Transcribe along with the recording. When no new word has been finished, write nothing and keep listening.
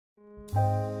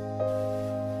All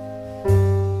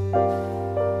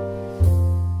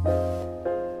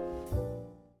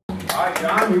right,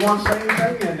 John, you want to say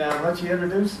anything and let you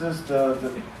introduce this?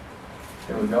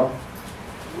 Here we go.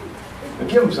 But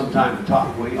give them some time to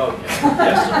talk, will you? Oh,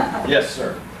 yes, sir. Yes,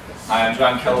 sir. Hi, I'm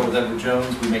John Keller with Edward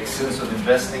Jones. We make sense of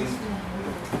investing.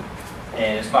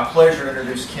 And it's my pleasure to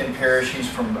introduce Ken Parrish. He's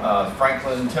from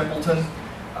Franklin Templeton.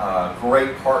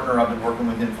 Great partner. I've been working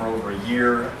with him for over a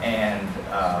year, and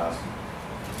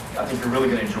I think you're really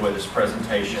going to enjoy this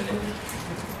presentation. And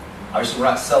obviously, we're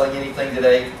not selling anything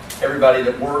today. Everybody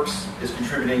that works is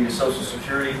contributing to Social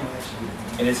Security,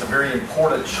 and it's a very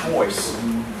important choice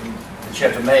that you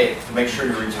have to make sure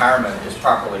your retirement is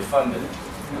properly funded.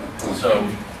 So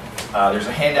there's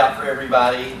a handout for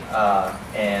everybody,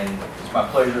 and it's my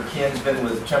pleasure. Ken's been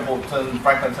with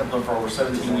Franklin Templeton for over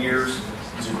 17 years.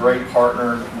 He's a great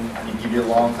partner. I can give you a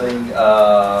long thing.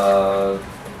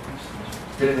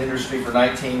 Been in the industry for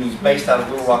 19. He's based out of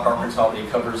Little Rock, Arkansas, but he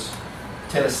covers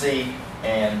Tennessee,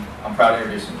 and I'm proud to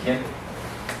introduce him. Ken?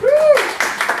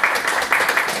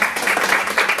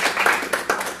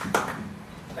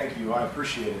 Thank you. I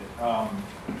appreciate it.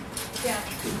 Yeah.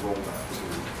 Could roll back to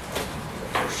the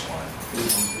first slide.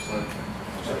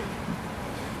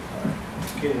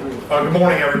 Good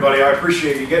morning, everybody. I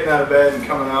appreciate you getting out of bed and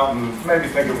coming out and maybe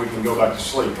thinking we can go back to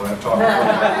sleep when I'm talking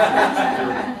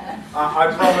about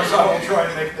I promise I will try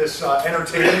to make this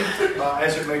entertaining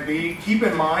as it may be. Keep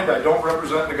in mind, I don't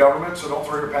represent the government, so don't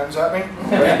throw your pens at me.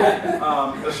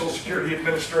 The Social Security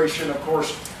Administration, of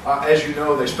course, as you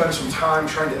know, they spend some time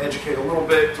trying to educate a little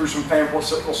bit through some pamphlets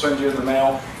that they'll send you in the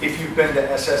mail. If you've been to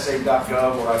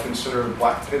ssa.gov, what I consider the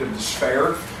black pit of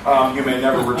despair, you may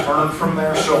never return from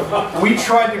there. So we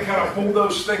tried to kind of pull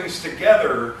those things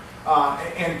together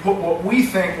and put what we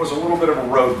think was a little bit of a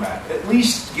roadmap, at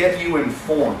least get you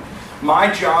informed.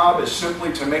 My job is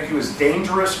simply to make you as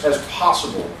dangerous as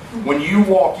possible when you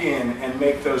walk in and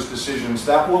make those decisions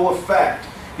that will affect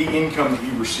the income that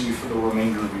you receive for the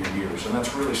remainder of your years. And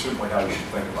that's really simply how you should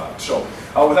think about it. So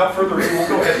without further ado, we'll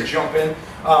go ahead and jump in.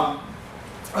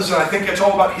 Listen, I think it's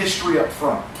all about history up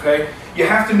front, okay? You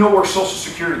have to know where Social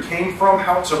Security came from,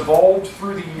 how it's evolved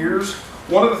through the years.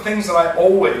 One of the things that I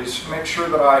always make sure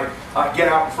that I get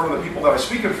out in front of the people that I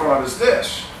speak in front of is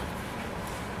this.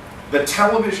 The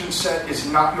television set is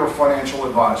not your financial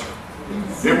advisor.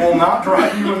 It will not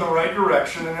drive you in the right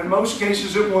direction, and in most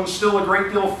cases it will instill a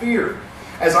great deal of fear.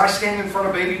 As I stand in front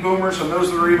of baby boomers and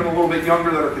those that are even a little bit younger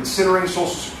that are considering Social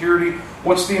Security,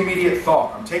 what's the immediate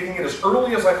thought? I'm taking it as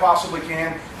early as I possibly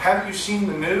can. Haven't you seen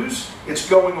the news? It's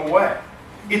going away.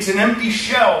 It's an empty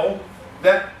shell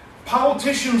that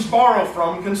politicians borrow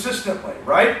from consistently,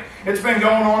 right? It's been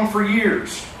going on for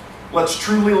years. Let's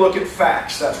truly look at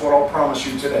facts. That's what I'll promise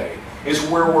you today, is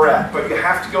where we're at. But you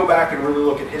have to go back and really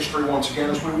look at history once again.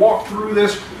 As we walk through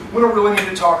this, we don't really need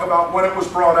to talk about when it was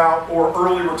brought out or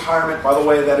early retirement. By the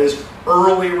way, that is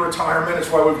early retirement. It's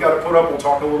why we've got to put up. We'll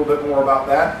talk a little bit more about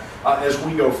that as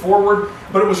we go forward.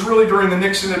 But it was really during the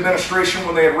Nixon administration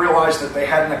when they had realized that they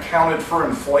hadn't accounted for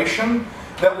inflation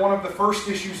that one of the first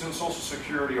issues in Social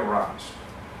Security arose.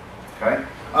 Okay?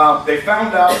 They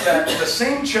found out that the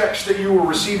same checks that you were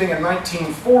receiving in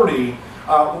 1940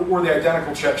 were the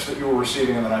identical checks that you were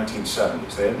receiving in the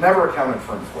 1970s. They had never accounted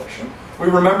for inflation. We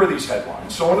remember these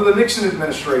headlines. So under the Nixon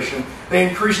administration, they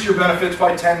increased your benefits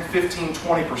by 10, 15,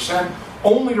 20%,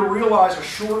 only to realize a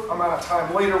short amount of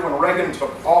time later when Reagan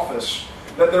took office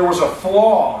that there was a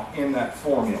flaw in that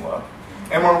formula.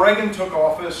 And when Reagan took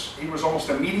office, he was almost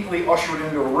immediately ushered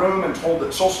into a room and told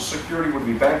that Social Security would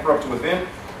be bankrupt within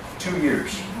 2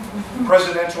 years. The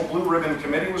Presidential Blue Ribbon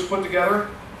Committee was put together.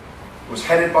 It was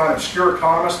headed by an obscure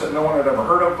economist that no one had ever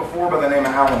heard of before by the name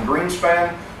of Alan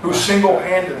Greenspan, who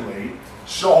single-handedly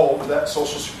solved that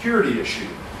Social Security issue.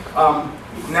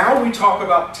 Now we talk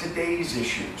about today's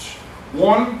issues.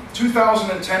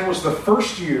 2010 was the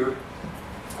first year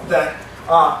that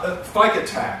FICA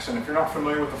tax, and if you're not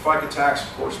familiar with the FICA tax,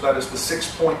 of course, that is the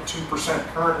 6.2%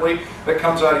 currently that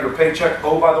comes out of your paycheck.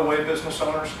 Oh, by the way, business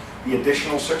owners, the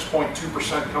additional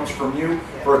 6.2% comes from you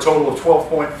for a total of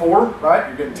 12.4%, right?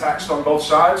 You're getting taxed on both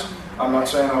sides. I'm not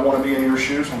saying I want to be in your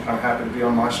shoes. I'm kind of happy to be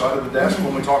on my side of the desk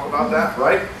when we talk about that,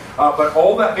 right? But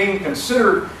all that being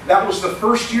considered, that was the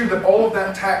first year that all of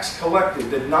that tax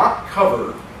collected did not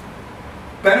cover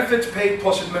benefits paid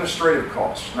plus administrative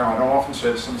costs. Now, I don't often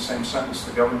say this in the same sentence.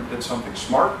 The government did something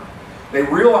smart. They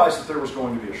realized that there was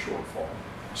going to be a shortfall.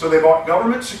 So they bought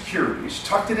government securities,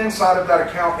 tucked it inside of that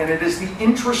account, and it is the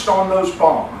interest on those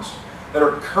bonds that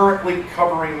are currently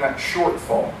covering that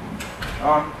shortfall.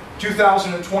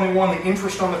 2021, the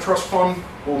interest on the trust fund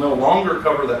will no longer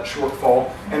cover that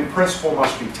shortfall, and principal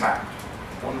must be tapped.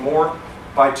 One more.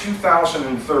 By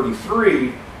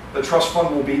 2033, the trust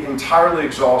fund will be entirely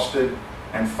exhausted,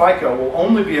 and FICA will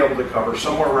only be able to cover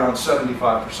somewhere around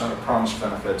 75% of promised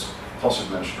benefits plus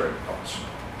administrative costs.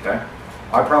 Okay?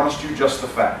 I promised you just the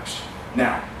facts.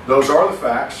 Now, those are the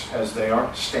facts as they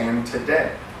stand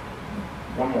today.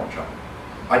 One more, John.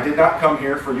 I did not come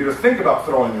here for you to think about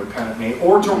throwing your pen at me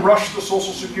or to rush the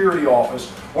Social Security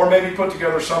office or maybe put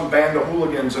together some band of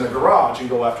hooligans in a garage and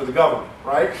go after the government,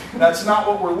 right? That's not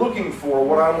what we're looking for.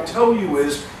 What I will tell you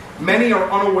is many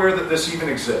are unaware that this even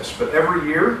exists, but every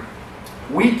year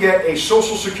we get a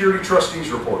Social Security trustees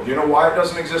report. You know why it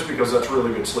doesn't exist? Because that's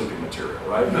really good sleeping material,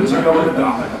 right? It's a government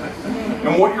document.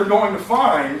 And what you're going to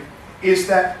find is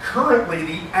that currently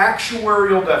the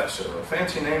actuarial deficit, or a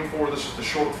fancy name for this is the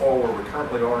shortfall where we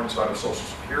currently are inside of Social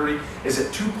Security, is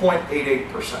at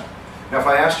 2.88%. Now, if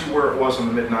I asked you where it was in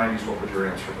the mid-90s, what would your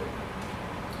answer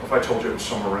be? If I told you it was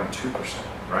somewhere around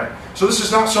 2%, right? So this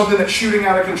is not something that's shooting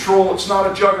out of control. It's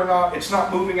not a juggernaut. It's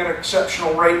not moving at an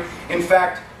exceptional rate. In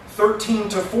fact, 13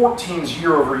 to 14's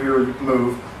year-over-year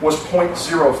move was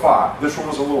 0.05. This one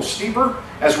was a little steeper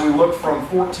as we look from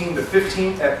 14 to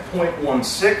 15 at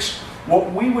 0.16.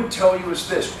 What we would tell you is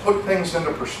this, put things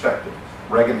into perspective.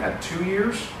 Reagan had 2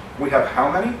 years. We have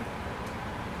how many?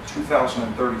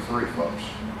 2033, folks,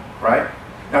 right?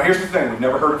 Now here's the thing, we've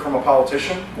never heard it from a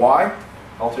politician. Why?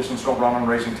 Politicians don't run on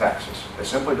raising taxes. They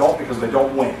simply don't because they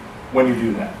don't win when you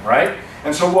do that, right?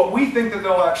 And so what we think that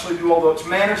they'll actually do, although it's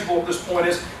manageable at this point,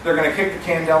 is they're going to kick the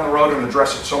can down the road and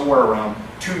address it somewhere around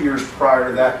 2 years prior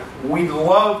to that. We'd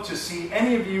love to see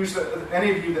any of you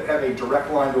that have a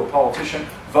direct line to a politician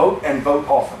vote and vote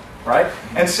often, right?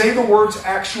 And say the words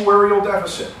actuarial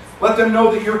deficit. Let them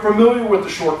know that you're familiar with the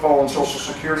shortfall in Social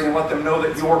Security, and let them know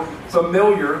that you're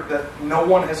familiar that no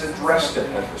one has addressed it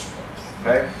at this point,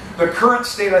 okay? The current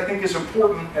state, I think, is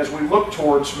important as we look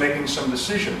towards making some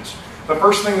decisions. The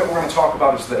first thing that we're going to talk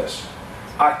about is this.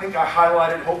 I think I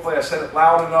highlighted, hopefully I said it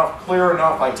loud enough, clear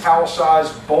enough,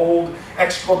 italicized, bold,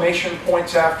 exclamation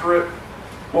points after it.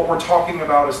 What we're talking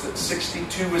about is that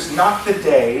 62 is not the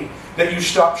day that you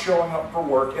stop showing up for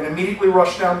work and immediately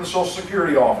rush down to the Social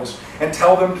Security office and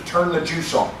tell them to turn the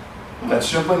juice on. That's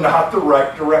simply not the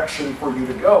right direction for you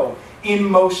to go in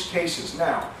most cases.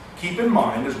 Now, keep in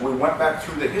mind, as we went back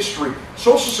through the history,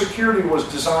 Social Security was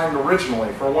designed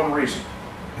originally for one reason: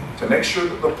 to make sure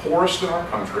that the poorest in our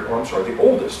country, or I'm sorry, the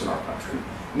oldest in our country,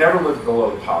 never lived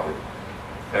below poverty.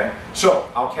 Okay? So,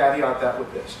 I'll caveat that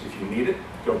with this. If you need it,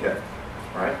 go get it.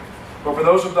 Right? But for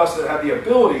those of us that have the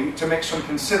ability to make some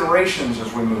considerations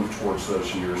as we move towards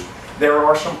those years, there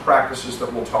are some practices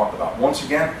that we'll talk about. Once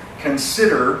again,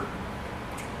 consider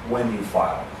when you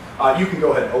file. You can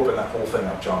go ahead and open that whole thing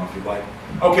up, John, if you'd like.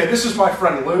 Okay, this is my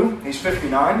friend Lou. He's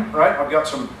 59, right? I've got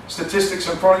some statistics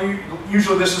in front of you.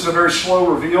 Usually this is a very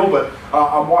slow reveal, but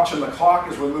I'm watching the clock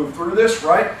as we move through this,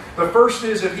 right? The first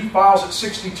is if he files at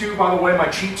 62, by the way, my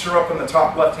cheats are up in the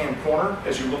top left-hand corner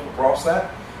as you look across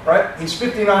that, right? He's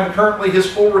 59 currently,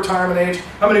 his full retirement age.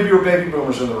 How many of you are baby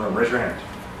boomers in the room? Raise your hands.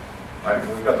 All right,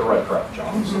 we've got the right crowd,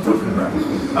 John.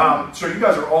 So you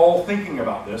guys are all thinking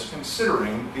about this,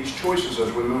 considering these choices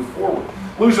as we move forward.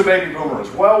 Lou's a baby boomer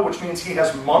as well, which means he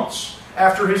has months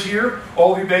after his year.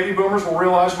 All of you baby boomers will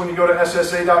realize when you go to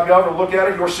ssa.gov or look at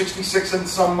it, you're 66 in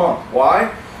some month.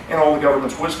 Why? In all the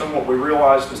government's wisdom, what we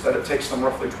realized is that it takes them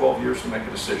roughly 12 years to make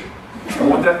a decision. And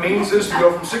what that means is to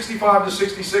go from 65 to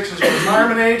 66 is the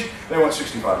retirement age. They went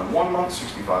 65 in 1 month,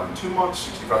 65 in 2 months,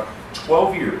 65.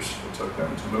 12 years it took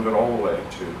them to move it all the way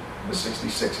to the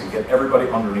 66 and get everybody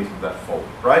underneath of that fold,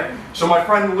 right? So my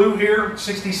friend Lou here,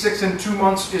 66 in 2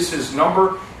 months is his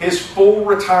number. His full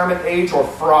retirement age, or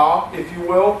FRA, if you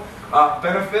will,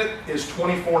 benefit is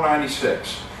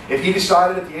 $24.96. If he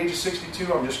decided at the age of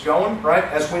 62, I'm just going, right?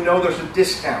 As we know, there's a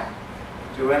discount.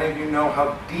 Do any of you know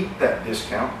how deep that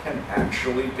discount can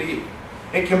actually be?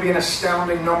 It can be an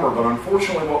astounding number, but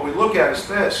unfortunately what we look at is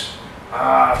this.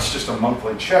 It's just a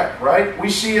monthly check, right? We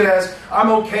see it as, I'm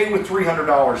okay with $300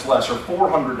 less or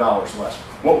 $400 less.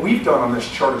 What we've done on this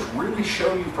chart is really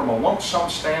show you from a lump sum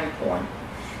standpoint,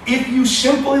 if you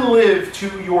simply live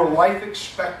to your life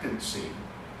expectancy,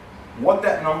 what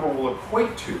that number will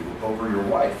equate to over your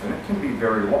life, and it can be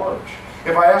very large.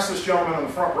 If I asked this gentleman in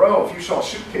the front row, if you saw a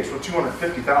suitcase with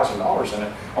 $250,000 in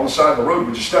it on the side of the road,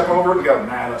 would you step over it and go,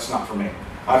 nah, that's not for me.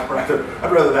 I'd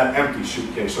rather that empty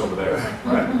suitcase over there,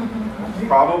 right?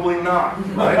 Probably not,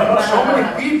 right? So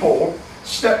many people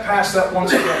step past that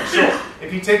once again. So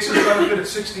if he takes his benefit at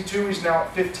 62, he's now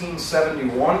at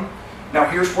 1571. Now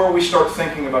here's where we start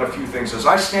thinking about a few things. As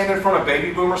I stand in front of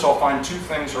baby boomers, I'll find two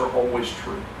things are always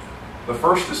true. The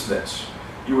first is this.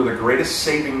 You were the greatest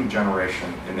saving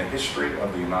generation in the history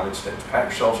of the United States. Pat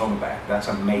yourselves on the back. That's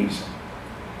amazing.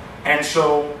 And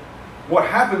so what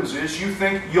happens is you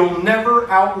think you'll never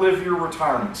outlive your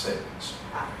retirement savings.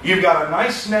 You've got a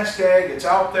nice nest egg. It's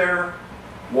out there.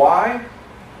 Why?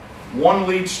 One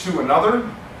leads to another.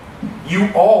 You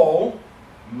all,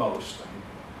 most,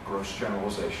 gross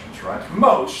generalizations, right?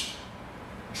 Most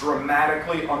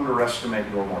dramatically underestimate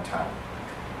your mortality.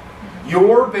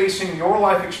 You're basing your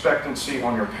life expectancy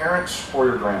on your parents or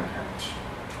your grandparents.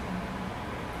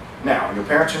 Now, your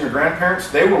parents and your grandparents,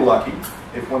 they were lucky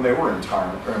if when they were in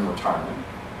retirement,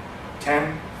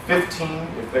 10, 15,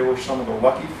 if they were some of the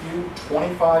lucky few,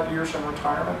 25 years in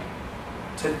retirement.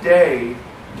 Today,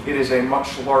 it is a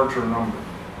much larger number,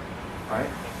 right?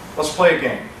 Let's play a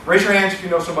game. Raise your hands if you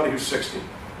know somebody who's 60.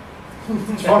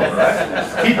 It's funny,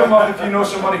 right? Keep them up if you know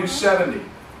somebody who's 70.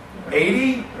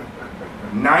 80?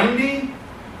 90?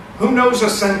 Who knows a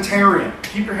centenarian?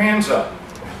 Keep your hands up.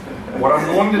 What I'm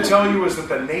going to tell you is that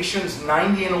the nation's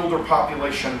 90 and older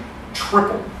population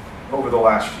tripled over the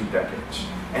last few decades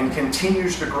and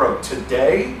continues to grow.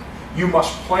 Today, you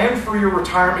must plan for your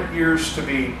retirement years to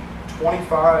be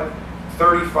 25,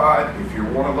 35, if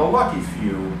you're one of the lucky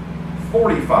few,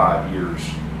 45 years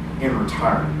in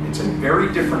retirement. It's a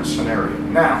very different scenario.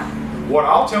 Now, what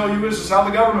I'll tell you is how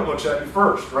the government looks at you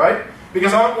first, right?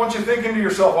 Because I don't want you thinking to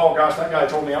yourself, oh gosh, that guy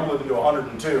told me I'm living to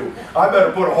 102. I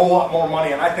better put a whole lot more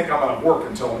money and I think I'm going to work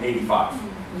until I'm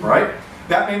 85, right?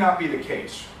 That may not be the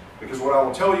case. Because what I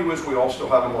will tell you is we all still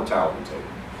have a mortality table.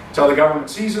 Until the government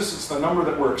sees us, it's the number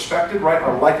that we're expected, right?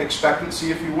 Our life expectancy,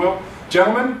 if you will.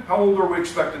 Gentlemen, how old are we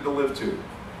expected to live to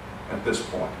at this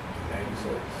point?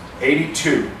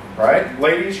 82, right?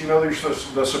 Ladies, you know you're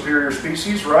the superior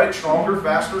species, right? Stronger,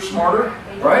 faster, smarter,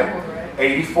 right?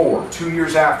 84, 2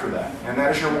 years after that. And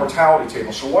that is your mortality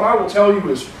table. So what I will tell you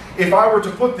is, if I were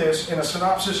to put this in a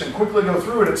synopsis and quickly go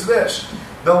through it, it's this.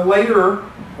 The later,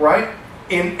 right,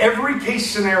 in every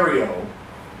case scenario,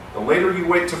 the later you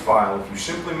wait to file, if you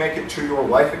simply make it to your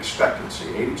life expectancy,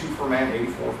 82 for man,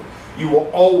 84 for, you will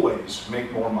always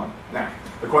make more money. Now,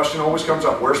 the question always comes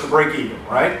up, where's the break even,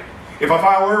 right? If I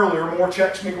file earlier, more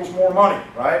checks equals more money,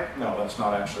 right? No, that's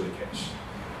not actually the case.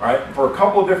 All right, for a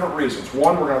couple of different reasons.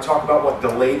 One, we're going to talk about what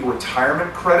delayed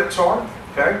retirement credits are,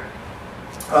 okay?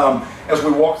 As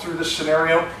we walk through this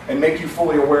scenario and make you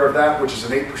fully aware of that, which is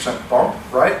an 8% bump,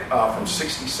 right, from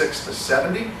 66 to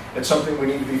 70. It's something we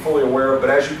need to be fully aware of. But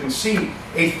as you can see,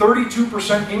 a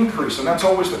 32% increase, and that's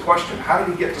always the question. How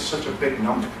did he get to such a big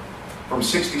number from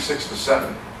 66 to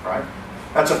 70, right?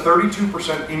 That's a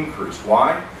 32% increase.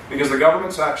 Why? Because the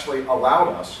government's actually allowed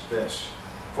us this.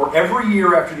 For every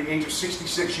year after the age of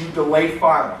 66, you delay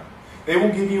filing. They will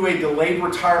give you a delayed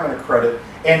retirement credit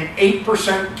and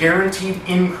 8% guaranteed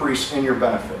increase in your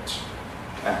benefits.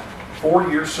 Now, 4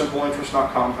 years simple interest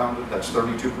not compounded, that's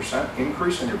 32%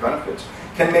 increase in your benefits,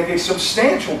 can make a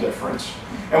substantial difference.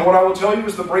 And what I will tell you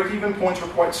is the break-even points are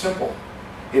quite simple.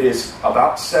 It is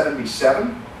about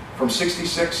 77 from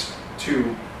 66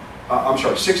 to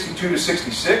 62 to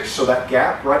 66, so that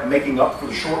gap, right, making up for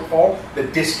the shortfall, the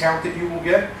discount that you will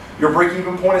get. Your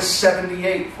break-even point is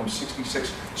 78 from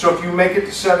 66. So if you make it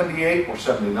to 78 or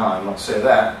 79, let's say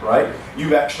that, right,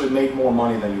 you've actually made more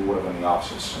money than you would have in the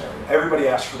opposite scenario. Everybody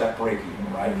asks for that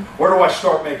break-even, right? Where do I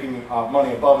start making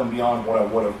money above and beyond what I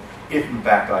would have if, in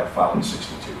fact, I had filed at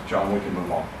 62? John, we can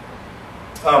move on.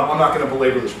 I'm not going to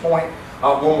belabor this point.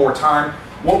 One more time.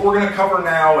 What we're going to cover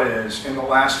now is, in the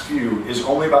last few, is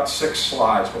only about 6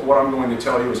 slides, but what I'm going to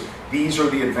tell you is these are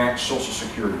the advanced Social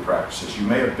Security practices. You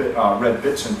may have read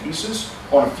bits and pieces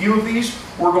on a few of these.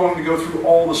 We're going to go through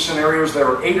all the scenarios. There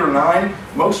are 8 or 9.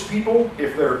 Most people,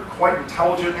 if they're quite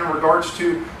intelligent in regards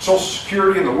to Social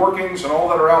Security and the workings and all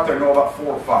that are out there, know about 4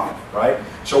 or 5, right?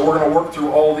 So we're going to work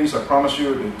through all these. I promise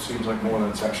you, it seems like more than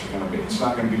it's actually going to be. It's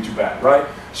not going to be too bad, right?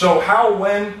 So how,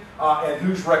 when, and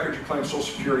whose record you claim Social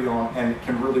Security on, and it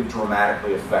can really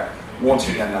dramatically affect, once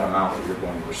again, that amount that you're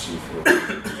going to receive for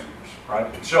the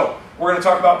right? So, we're going to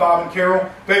talk about Bob and Carol.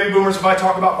 Baby boomers, if I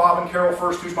talk about Bob and Carol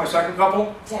first, who's my second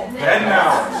couple? 10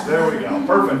 hours. There we go.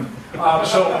 Perfect.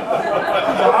 So,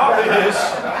 Bob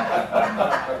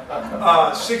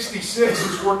is 66.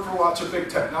 He's worked for lots of big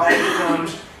technology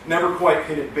firms. Never quite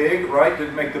hit it big, right?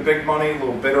 Didn't make the big money. A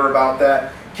little bitter about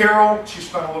that. Carol, she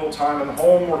spent a little time in the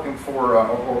home working for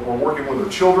or working with her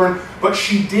children, but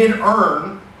she did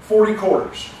earn 40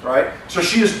 quarters, right? So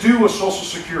she is due a Social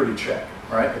Security check,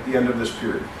 right, at the end of this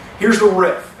period. Here's the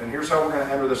riff, and here's how we're going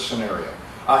to enter this scenario.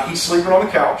 He's sleeping on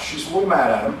the couch. She's a little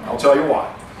mad at him. I'll tell you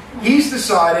why. He's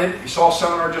decided, he saw a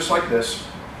seminar just like this,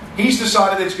 he's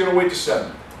decided that he's going to wait to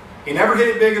 70. He never hit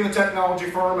it big in the technology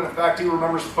firm, and in fact, he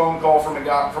remembers the phone call from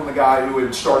the guy who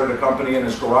had started a company in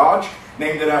his garage,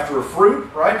 named it after a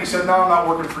fruit, right? He said, no, I'm not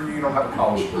working for you, you don't have a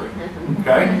college degree.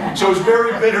 Okay? So he's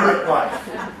very bitter at life.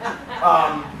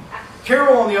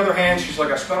 Carol, on the other hand, she's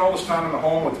like, I spent all this time in the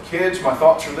home with the kids. My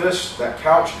thoughts are this: that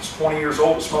couch, it's 20 years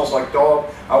old, it smells like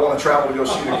dog. I want to travel to go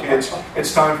see the kids.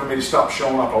 It's time for me to stop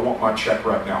showing up. I want my check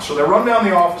right now. So they run down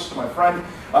the office to my friend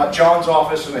John's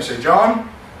office, and they say, John,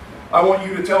 I want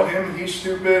you to tell him he's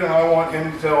stupid, and I want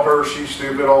him to tell her she's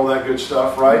stupid, all that good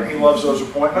stuff, right? He loves those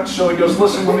appointments. So he goes,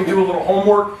 listen, let me do a little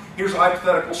homework. Here's a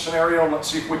hypothetical scenario, and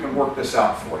let's see if we can work this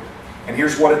out for you. And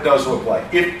here's what it does look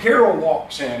like. If Carol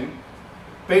walks in,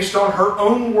 based on her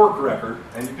own work record,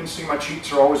 and you can see my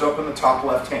cheats are always up in the top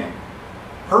left hand,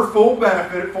 her full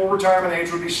benefit at full retirement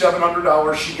age would be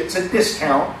 $700. She gets a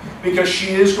discount because she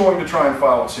is going to try and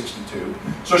file at 62.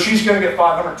 So she's going to get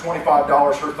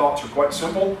 $525. Her thoughts are quite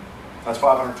simple. That's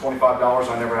 $525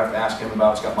 I never have to ask him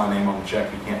about. It's got my name on the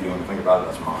check. He can't do anything about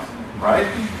it. That's mine, right?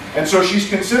 And so she's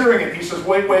considering it. He says,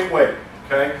 wait,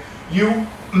 okay? You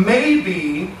may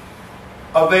be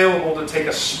available to take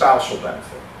a spousal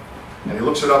benefit. And he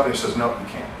looks it up and he says, no, you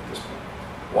can't at this point.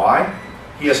 Why?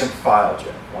 He hasn't filed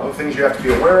yet. One of the things you have to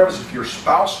be aware of is if your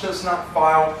spouse does not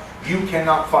file, you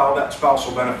cannot file that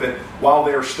spousal benefit while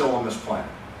they are still on this plan.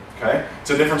 Okay?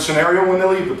 It's a different scenario when they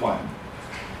leave the plan.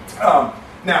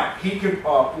 Now, he could.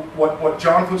 What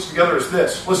John puts together is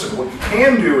this. Listen, what you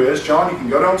can do is, John, you can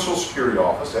go down to the Social Security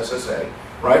office, SSA,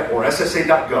 right, or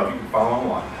SSA.gov. You can file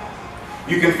online.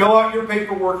 You can fill out your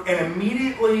paperwork and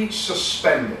immediately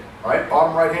suspend it. Right,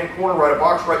 bottom right-hand corner, write a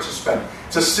box, write suspend.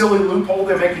 It's a silly loophole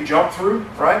they make you jump through,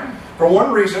 right? For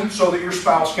one reason, so that your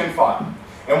spouse can file.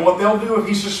 And what they'll do if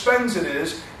he suspends it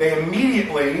is, they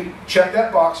immediately check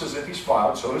that box as if he's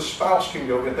filed, so his spouse can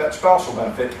go get that spousal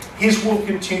benefit. His will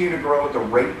continue to grow at the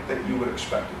rate that you would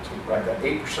expect it to, right? That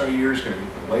 8% a year is going to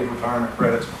get the late retirement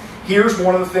credits. Here's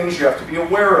one of the things you have to be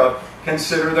aware of.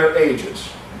 Consider their ages.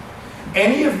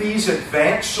 Any of these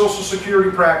advanced Social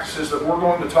Security practices that we're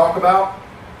going to talk about,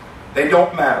 they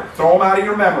don't matter. Throw them out of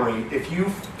your memory if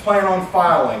you plan on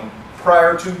filing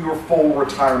prior to your full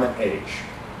retirement age.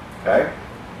 Okay?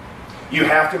 You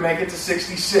have to make it to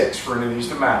 66 for any of these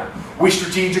to matter. We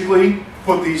strategically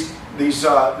put these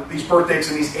birth dates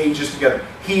and these ages together.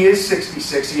 He is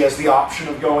 66. He has the option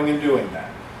of going and doing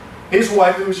that. His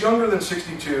wife, who is younger than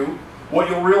 62, what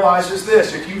you'll realize is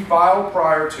this: if you file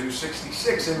prior to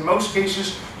 66, in most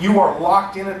cases, you are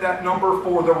locked in at that number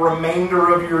for the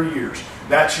remainder of your years.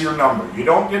 That's your number. You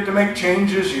don't get to make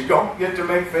changes. You don't get to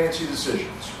make fancy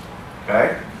decisions.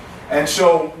 Okay? And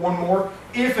so, one more.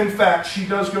 If, in fact, she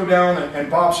does go down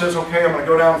and Bob says, okay, I'm going to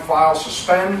go down and file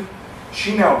suspend,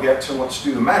 she now gets, and let's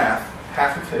do the math,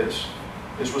 half of his.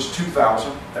 His was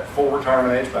 $2,000 at full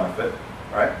retirement age benefit.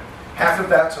 Right? Half of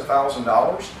that's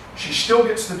 $1,000. She still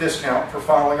gets the discount for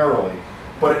filing early,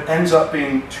 but it ends up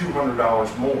being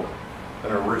 $200 more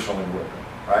than originally would have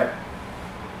been, right?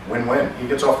 Win-win. He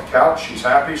gets off the couch, she's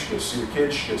happy, she gets to see the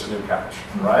kids, she gets a new couch,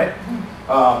 right?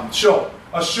 So,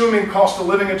 assuming cost of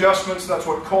living adjustments, that's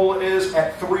what COLA is,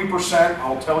 at 3%,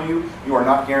 I'll tell you, you are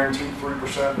not guaranteed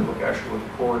 3%. They look actually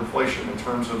at core inflation in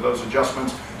terms of those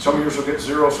adjustments. Some years will get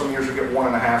 0, some years will get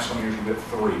 1.5, some years will get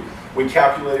 3. We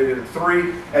calculated it at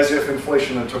 3 as if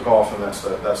inflation had took off, and that's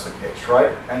the case,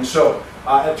 right? And so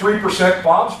at 3%,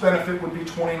 Bob's benefit would be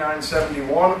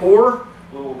 $29.71, or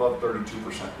a little above 32%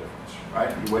 difference,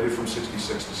 right? He waited from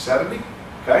 66 to 70.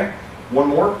 Okay, one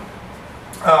more.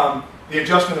 The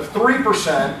adjustment of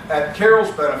 3% at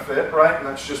Carol's benefit, right? And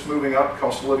that's just moving up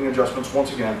cost of living adjustments.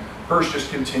 Once again, hers just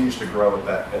continues to grow at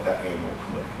that annual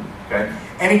clip. Okay.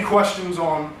 Any questions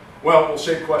on? Well, we'll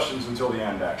save questions until the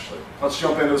end, actually. Let's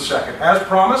jump into the second. As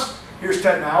promised, here's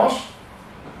Ted and Alice.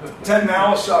 Ted and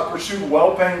Alice pursued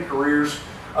well-paying careers.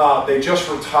 They just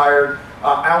retired.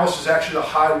 Alice is actually the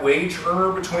high-wage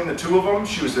earner between the two of them.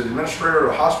 She was the administrator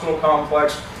of a hospital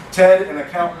complex. Ted, an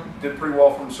accountant, did pretty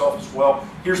well for himself as well.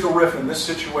 Here's the riff in this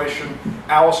situation.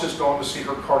 Alice has gone to see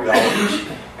her cardiologist,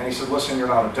 and he said, listen, you're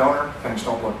not a donor. Things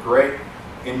don't look great.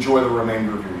 Enjoy the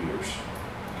remainder of your years.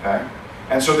 Okay?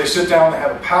 And so they sit down, they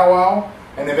have a powwow,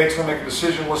 and they basically make a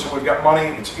decision. Listen, we've got money,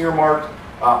 it's earmarked,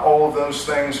 all of those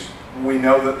things. We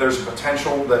know that there's a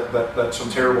potential that some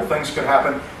terrible things could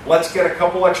happen. Let's get a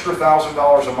couple extra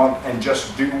 $1,000 a month and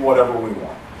just do whatever we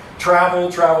want. Travel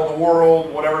the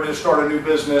world, whatever it is, start a new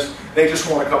business. They just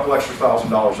want a couple extra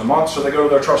 $1,000 a month. So they go to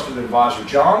their trusted advisor,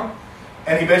 John,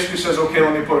 and he basically says, okay,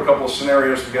 let me put a couple of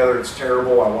scenarios together. It's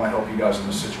terrible. I want to help you guys in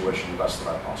this situation the best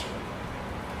that I possibly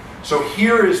can. So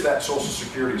here is that Social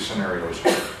Security scenario.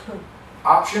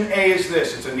 Option A is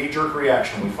this. It's a knee-jerk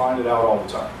reaction. We find it out all the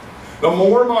time. The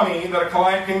more money that a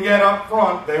client can get up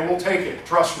front, they will take it.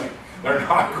 Trust me. They're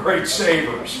not great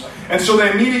savers. And so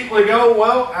they immediately go,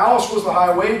 well, Alice was the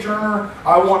high wage earner.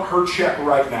 I want her check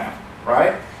right now,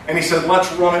 right? And he said,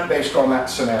 let's run it based on that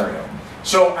scenario.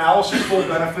 So Alice's full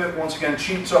benefit, once again,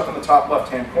 sheets up in the top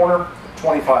left-hand corner,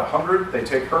 $2,500. They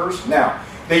take hers. Now,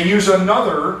 they use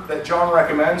another that John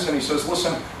recommends, and he says,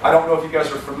 listen, I don't know if you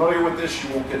guys are familiar with this. You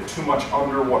won't get too much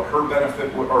under what her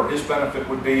benefit would, or his benefit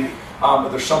would be. But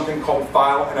there's something called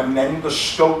file and amend the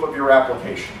scope of your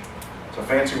application. It's a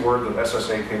fancy word that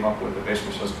SSA came up with that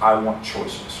basically says, I want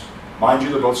choices. Mind you,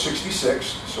 they're both 66,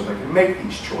 so they can make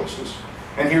these choices.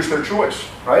 And here's their choice,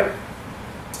 right?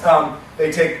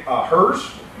 They take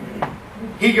hers.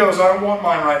 He goes, I don't want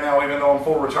mine right now, even though I'm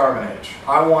full retirement age.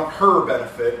 I want her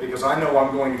benefit because I know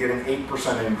I'm going to get an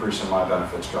 8% increase in my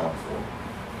benefits going forward.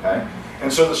 Okay?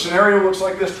 And so the scenario looks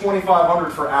like this: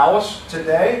 $2,500 for Alice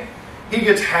today. He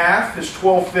gets half, his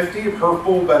 $1,250 of her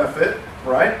full benefit,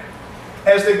 right?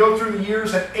 As they go through the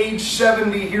years, at age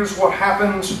 70, here's what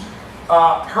happens.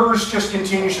 Hers just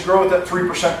continues to grow with that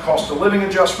 3% cost of living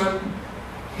adjustment.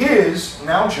 His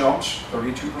now jumps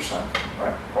 32%,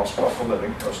 right? Cost of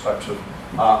living, those types of.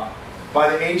 By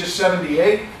the age of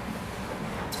 78,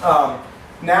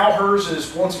 now hers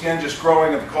is once again just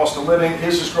growing at the cost of living.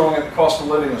 His is growing at the cost of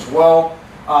living as well.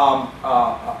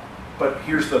 But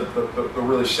here's the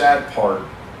really sad part.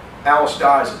 Alice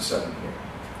dies at 78.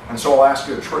 And so I'll ask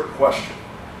you a trick question.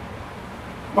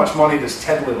 How much money does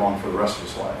Ted live on for the rest of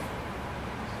his life?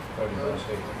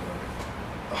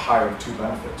 The higher of two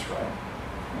benefits, right?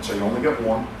 And so you only get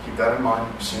one. Keep that in mind.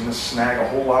 I've seen this snag a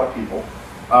whole lot of people.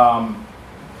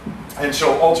 And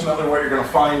so ultimately what you're going to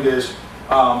find is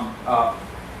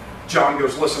John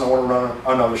goes, listen, I want to run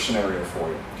another scenario for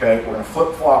you. Okay, we're going to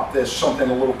flip-flop this, something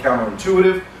a little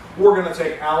counterintuitive. We're going to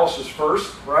take Alice's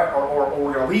first, right? Or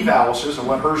we're going to leave Alice's and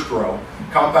let hers grow.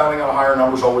 Compounding on a higher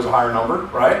number is always a higher number,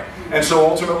 right? And so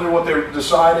ultimately what they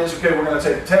decide is, okay, we're going to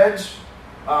take Ted's,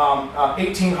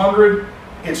 $1,800.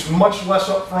 It's much less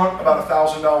up front, about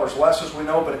 $1,000 less as we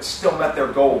know, but it still met their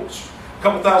goals. A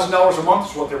couple $1,000s a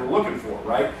month is what they were looking for,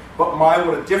 right? But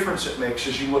what a difference it makes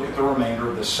as you look at the remainder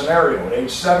of this scenario. At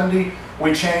age 70,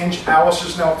 we change. Alice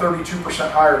is now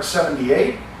 32% higher at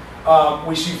 78.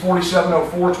 We see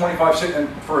 4704, 25, and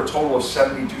for a total of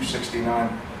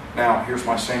 7269. Now, here's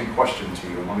my same question to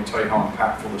you, and let me tell you how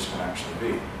impactful this can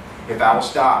actually be. If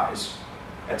Alice dies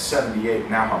at 78,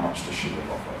 now how much does she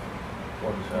live off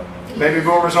of? Baby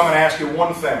boomers, I'm going to ask you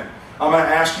one thing. I'm going to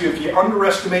ask you, if you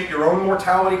underestimate your own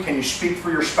mortality, can you speak for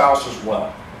your spouse as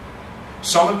well?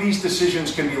 Some of these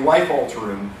decisions can be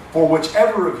life-altering for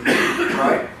whichever of you,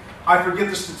 right? I forget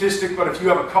the statistic, but if you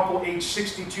have a couple age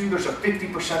 62, there's a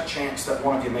 50% chance that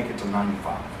one of you make it to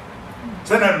 95. Is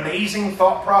that an amazing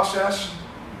thought process?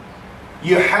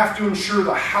 You have to ensure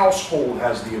the household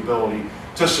has the ability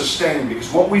to sustain,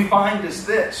 because what we find is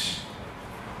this.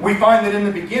 We find that in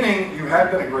the beginning, you have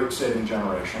been a great saving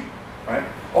generation, right?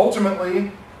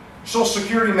 Ultimately, Social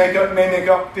Security may make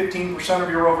up 15% of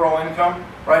your overall income,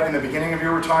 right, in the beginning of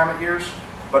your retirement years.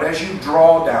 But as you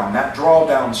draw down, that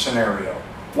drawdown scenario,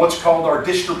 what's called our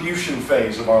distribution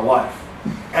phase of our life,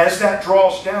 as that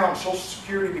draws down, Social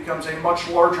Security becomes a much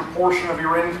larger portion of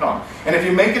your income. And if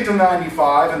you make it to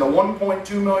 95 and the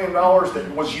 $1.2 million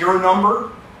that was your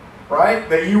number, right,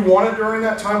 that you wanted during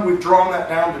that time, we've drawn that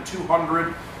down to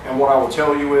 200. And what I will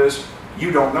tell you is, you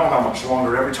don't know how much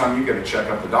longer. Every time you get a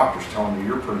checkup, the doctor's telling you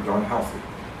you're pretty darn healthy,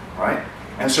 right?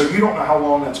 And so you don't know how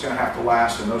long that's going to have to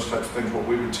last and those types of things. What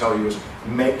we would tell you is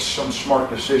make some smart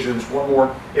decisions. One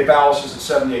more, if Alice is at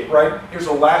 78, right? Here's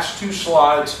the last two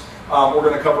slides. We're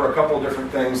going to cover a couple of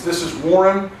different things. This is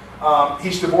Warren.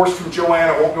 He's divorced from Joanne.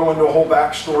 I won't go into a whole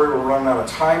backstory. We're running out of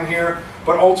time here.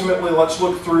 But ultimately, let's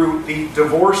look through the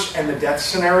divorce and the death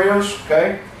scenarios,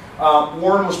 okay?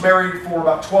 Warren was married for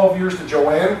about 12 years to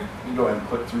Joanne. You can go ahead and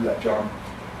click through that, John.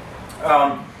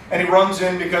 And he runs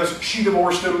in because she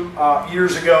divorced him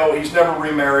years ago. He's never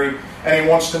remarried, and he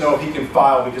wants to know if he can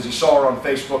file because he saw her on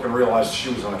Facebook and realized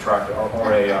she was unattractive,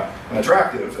 an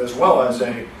attractive as well as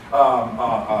a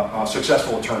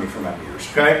successful attorney for many years.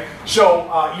 Okay,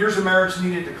 so years of marriage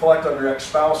needed to collect on your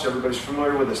ex-spouse. Everybody's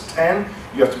familiar with this. 10.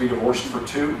 You have to be divorced for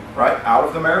 2, right, out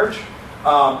of the marriage.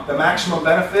 The maximum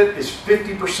benefit is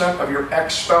 50% of your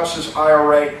ex-spouse's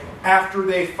IRA after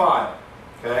they file.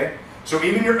 Okay, so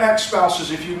even your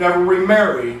ex-spouses, if you never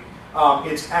remarry,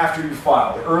 it's after you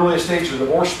file. The earliest age a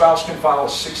divorced spouse can file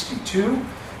is 62.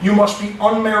 You must be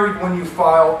unmarried when you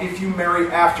file if you marry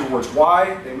afterwards.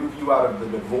 Why? They move you out of the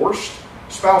divorced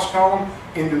spouse column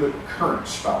into the current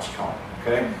spouse column.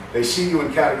 Okay, they see you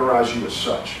and categorize you as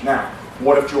such. Now,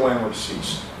 what if Joanne were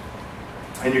deceased?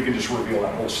 And you can just reveal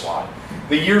that whole slide.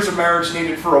 The years of marriage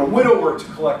needed for a widower to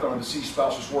collect on a deceased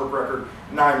spouse's work record,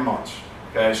 9 months.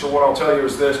 Okay, so what I'll tell you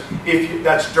is this,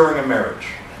 that's during a marriage.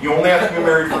 You only have to be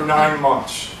married for 9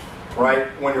 months, right,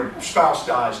 when your spouse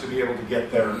dies to be able to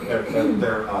get their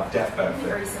death benefit.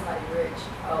 Marry somebody rich,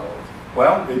 old.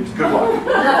 Well, good luck.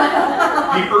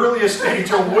 The earliest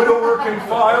age a widower can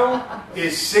file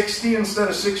is 60 instead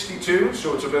of 62,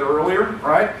 so it's a bit earlier,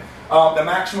 right? The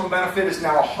maximum benefit is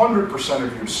now 100%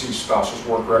 of your deceased spouse's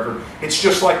work record. It's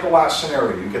just like the last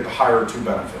scenario. You get the higher 2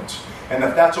 benefits. And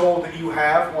if that's all that you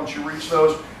have, once you reach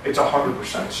those, it's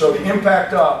 100%. So the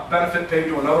impact benefit paid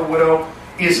to another widow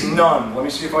is none. Let me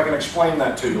see if I can explain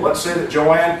that to you. Let's say that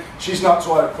Joanne, she's not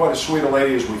quite as sweet a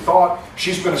lady as we thought.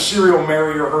 She's been a serial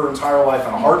marrier her entire life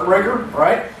and a heartbreaker,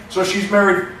 right? So she's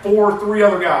married 3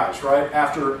 other guys, right,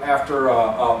 after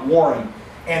Warren,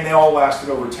 and they all lasted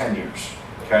over 10 years.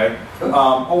 Okay?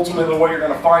 Ultimately, what you're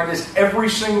going to find is every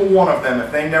single one of them,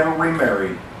 if they never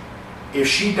remarried, if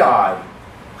she died,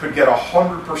 could get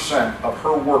 100% of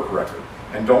her work record.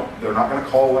 And they're not going to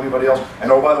call anybody else.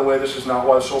 And oh, by the way, this is not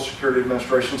why the Social Security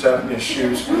Administration's having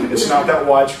issues. It's not that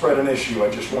widespread an issue. I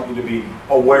just want you to be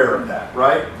aware of that,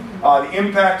 right? The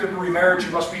impact of remarriage,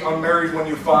 you must be unmarried when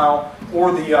you file,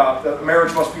 or the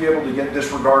marriage must be able to get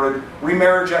disregarded.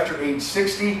 Remarriage after age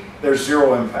 60, there's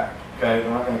 0 impact. Okay,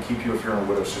 they're not going to keep you if you're in a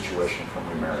widow situation from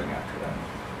remarrying after that.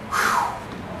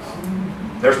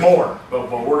 Whew. There's more, but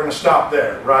we're going to stop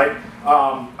there, right?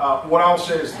 What I'll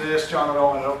say is this, John,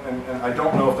 and I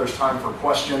don't know if there's time for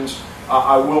questions.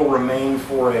 I will remain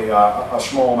for a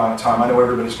small amount of time. I know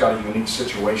everybody's got a unique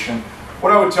situation.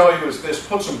 What I would tell you is this,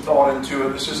 put some thought into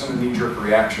it. This isn't a knee-jerk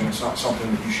reaction. It's not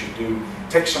something that you should do.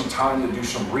 Take some time to do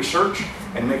some research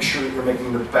and make sure that you're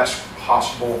making the best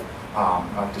possible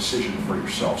decision for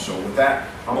yourself. So with that,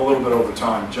 I'm a little bit over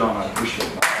time. John, I appreciate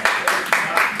it.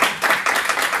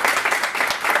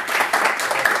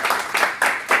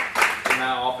 In my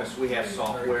office, we have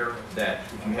software that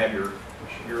if you have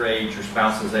your age, your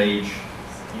spouse's age,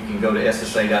 you can go to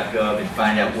SSA.gov and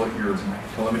find out what your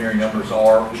preliminary numbers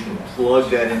are. We can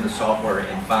plug that into software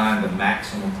and find the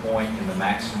maximum point and the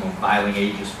maximum filing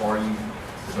ages for you.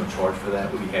 There's no charge for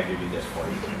that. We'd be happy to do this for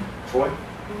you. Troy,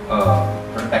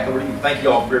 turn it back over to you. Thank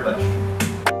you all very much.